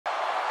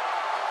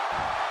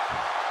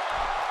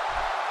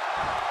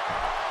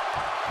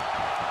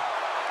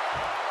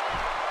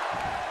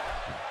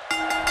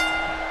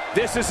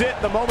This is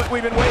it, the moment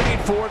we've been waiting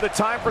for. The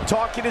time for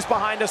talking is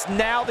behind us.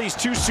 Now these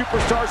two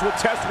superstars will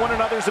test one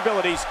another's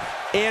abilities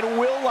and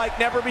will like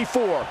never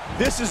before.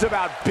 This is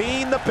about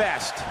being the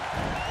best.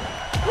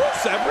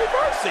 Rusev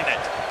reversing it.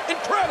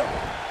 Incredible.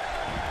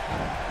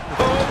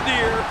 Oh,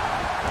 dear.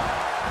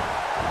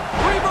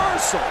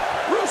 Reversal.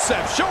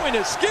 Rusev showing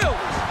his skills.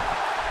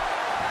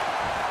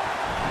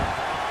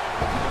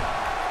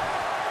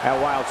 That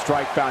wild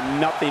strike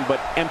found nothing but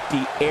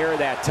empty air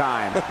that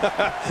time.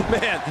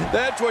 Man,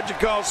 that's what you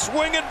call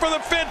swinging for the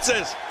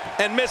fences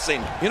and missing.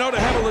 You know, to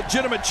have a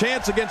legitimate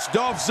chance against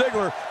Dolph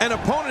Ziggler, an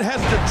opponent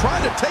has to try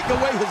to take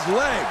away his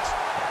legs.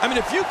 I mean,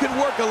 if you can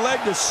work a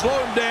leg to slow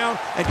him down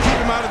and keep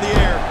him out of the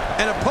air,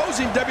 an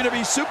opposing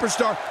WWE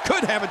superstar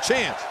could have a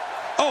chance.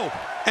 Oh,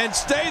 and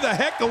stay the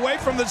heck away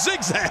from the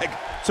zigzag.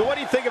 So what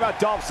do you think about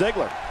Dolph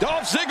Ziggler?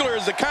 Dolph Ziggler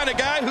is the kind of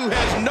guy who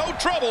has no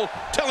trouble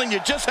telling you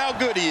just how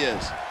good he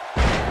is.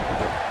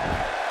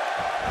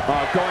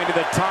 Going to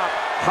the top,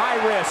 high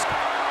risk.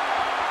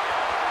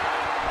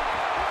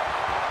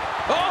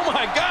 Oh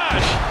my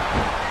gosh!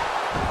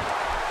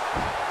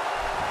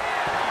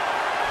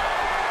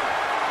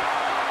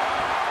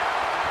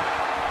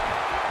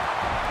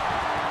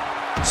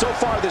 So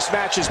far this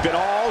match has been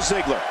all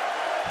Ziggler.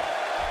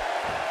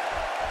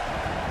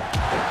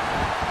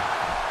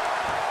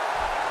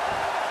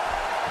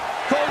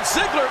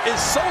 Ziggler is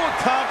so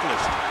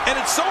accomplished, and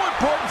it's so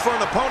important for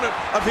an opponent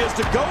of his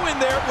to go in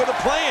there with a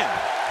plan.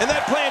 And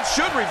that plan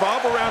should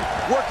revolve around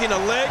working a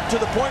leg to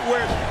the point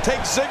where it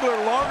takes Ziggler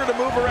longer to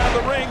move around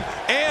the ring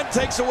and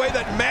takes away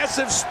that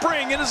massive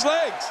spring in his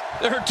legs.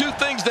 There are two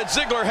things that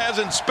Ziggler has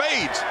in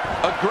spades.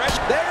 Aggression.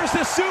 There's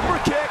the super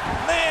kick.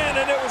 Man,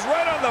 and it was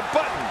right on the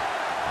button.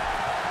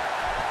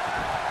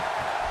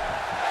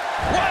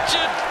 Watch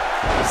it.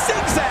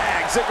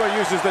 Zigzag. Ziggler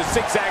uses the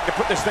zigzag to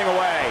put this thing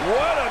away.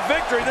 What a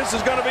victory this is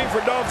going to be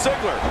for Dolph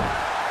Ziggler.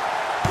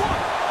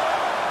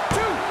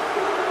 1,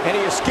 2. And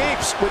he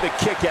escapes with a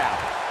kick out.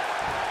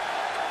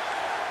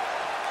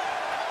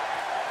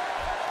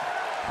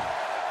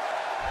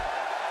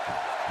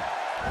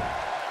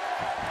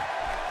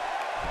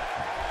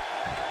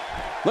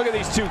 Look at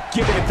these two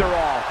giving it their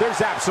all. There's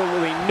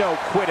absolutely no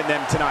quit in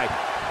them tonight.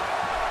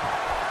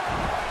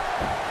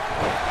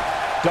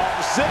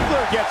 Dolph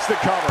Ziggler gets the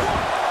cover.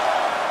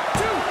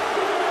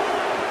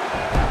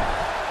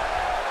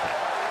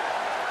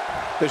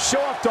 The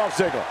show-off Dolph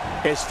Ziggler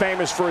is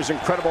famous for his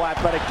incredible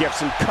athletic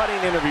gifts and cutting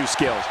interview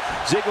skills.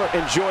 Ziggler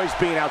enjoys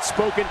being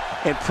outspoken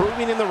and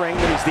proving in the ring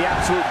that he's the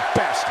absolute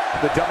best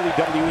the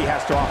WWE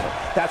has to offer.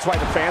 That's why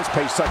the fans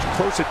pay such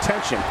close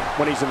attention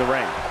when he's in the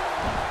ring.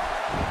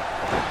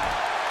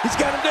 He's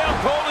got him down,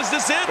 Cole. Is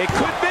this it? It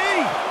could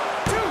be.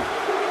 2.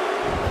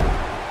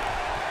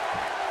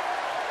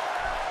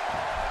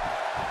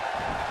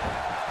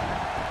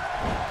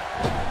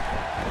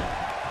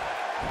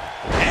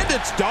 And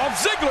it's Dolph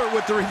Ziggler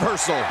with the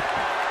reversal.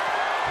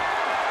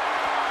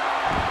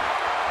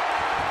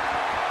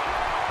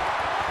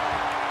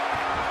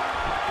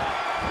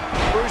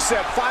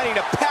 Rusev finding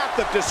a path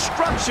of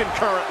destruction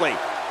currently.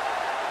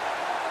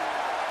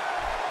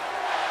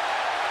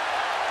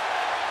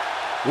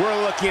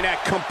 We're looking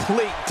at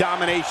complete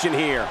domination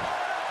here.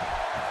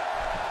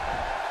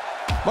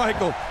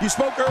 Michael, you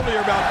spoke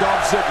earlier about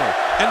Dolph Ziggler,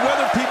 and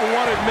whether people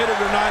want to admit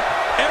it or not,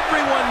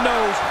 everyone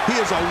knows he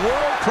is a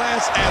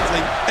world-class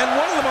athlete and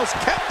one of the most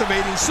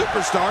captivating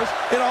superstars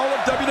in all of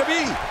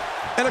WWE.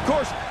 And of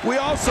course, we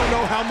also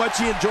know how much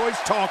he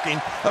enjoys talking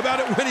about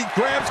it when he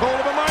grabs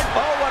hold of a mic.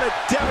 Oh, what a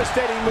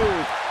devastating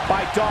move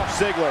by Dolph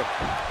Ziggler.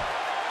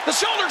 The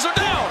shoulders are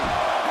down.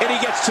 And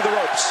he gets to the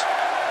ropes.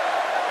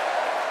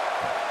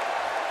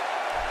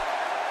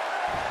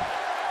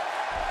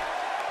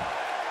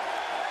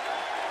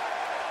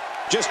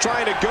 Just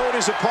trying to goad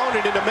his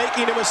opponent into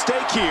making a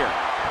mistake here.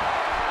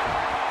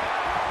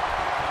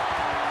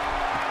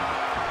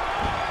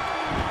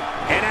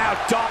 And now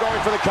Dolph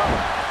going for the cover.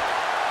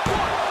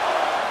 1,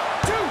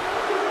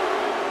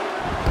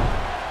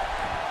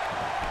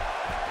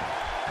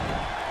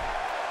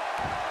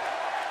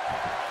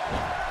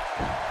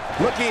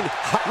 2. Looking,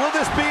 will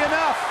this be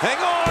enough? Hang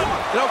on.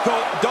 You know,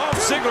 Cole, Dolph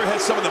Ziggler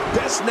has some of the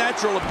best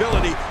natural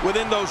ability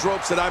within those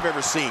ropes that I've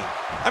ever seen.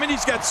 I mean,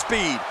 he's got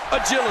speed,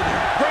 agility,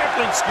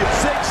 grappling skill,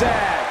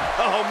 zigzag.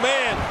 Oh,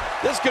 man,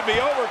 this could be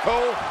over,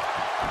 Cole.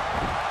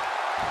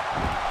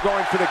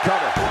 Going for the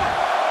cover.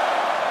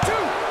 1,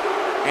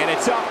 2. And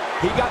it's up.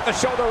 He got the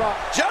shoulder up.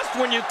 Just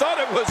when you thought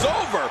it was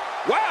over.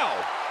 Wow.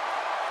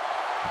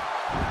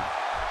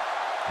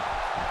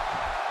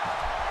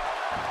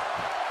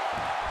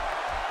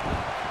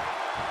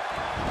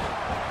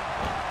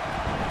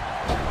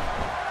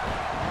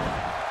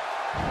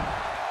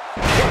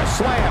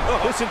 Slam.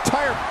 This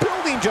entire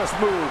building just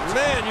moved.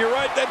 Man, you're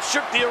right. That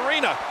shook the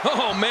arena.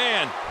 Oh,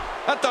 man.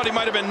 I thought he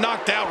might have been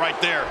knocked out right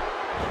there.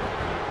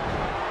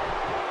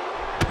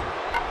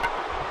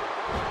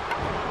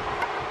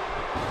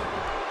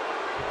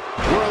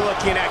 We're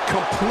looking at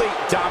complete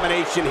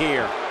domination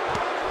here.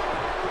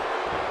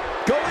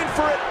 Going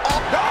for it.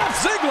 Dolph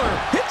Ziggler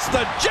hits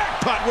the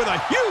jackpot with a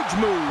huge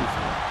move.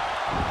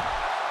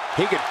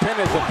 He could pin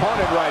his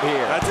opponent right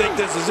here. I think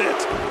this is it.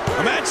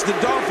 A match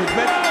that Dolph has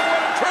meant. Oh,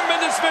 what a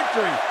tremendous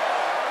victory.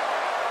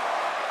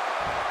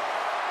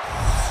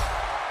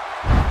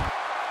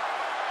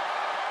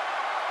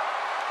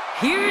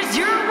 Here's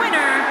your